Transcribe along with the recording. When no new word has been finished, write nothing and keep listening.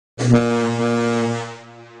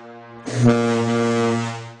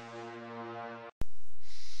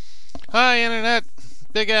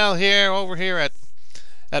Big Al here, over here at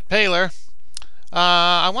Paler.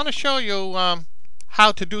 I want to show you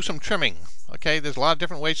how to do some trimming. Okay, there's a lot of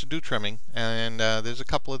different ways to do trimming, and there's a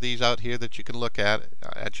couple of these out here that you can look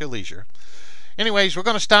at your leisure. Anyways, we're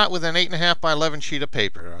going to start with an 8.5 by 11 sheet of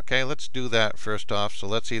paper. Okay, let's do that first off. So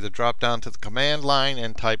let's either drop down to the command line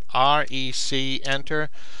and type REC,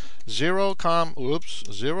 enter 0, 0,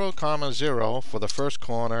 0 for the first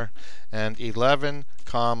corner, and 11,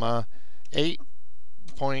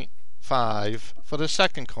 8.5 for the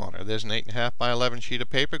second corner. There's an 8.5 by 11 sheet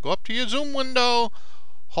of paper. Go up to your zoom window,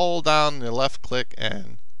 hold down the left click,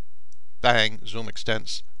 and bang, zoom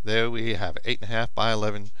extents. There we have 8.5 by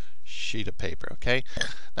 11 sheet of paper. Okay,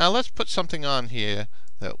 now let's put something on here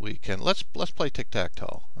that we can let's play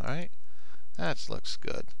tic-tac-toe. All right, that looks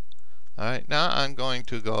good. All right, now I'm going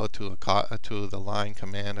to go to the line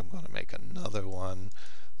command. I'm going to make another one.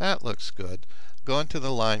 That looks good. Go into the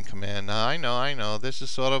line command. Now I know this is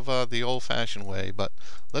sort of the old-fashioned way, but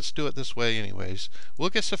let's do it this way anyways. We'll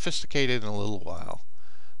get sophisticated in a little while.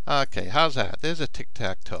 Okay, how's that? There's a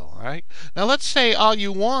tic-tac-toe. All right, now let's say all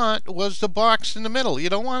you want was the box in the middle. You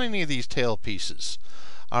don't want any of these tail pieces.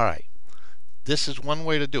 All right, this is one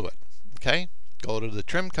way to do it. Okay, go to the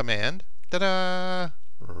trim command. Ta-da!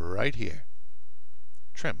 Right here.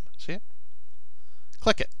 Trim. See it?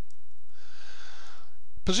 Click it.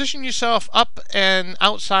 Position yourself up and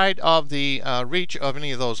outside of the reach of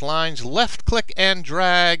any of those lines. Left click and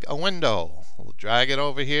drag a window. We'll drag it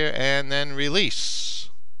over here and then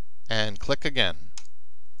release. And click again.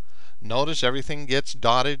 Notice everything gets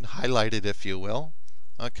dotted, highlighted if you will.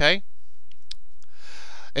 Okay?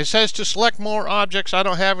 It says to select more objects. I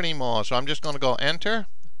don't have any more, so I'm just going to go enter.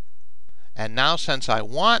 And now since I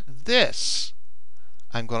want this,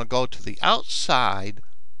 I'm going to go to the outside,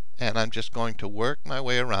 and I'm just going to work my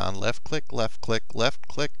way around. Left click, left click, left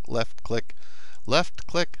click, left click, left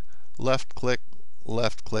click, left click,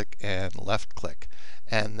 left click, and left click.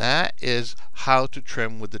 And that is how to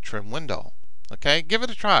trim with the trim window. Okay, give it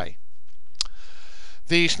a try.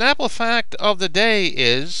 The Snapple fact of the day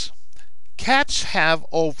is cats have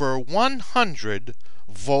over 100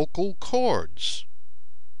 vocal cords.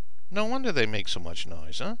 No wonder they make so much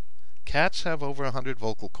noise, huh? Cats have over 100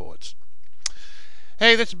 vocal cords.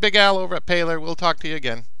 Hey, this is Big Al over at Paler. We'll talk to you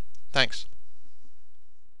again. Thanks.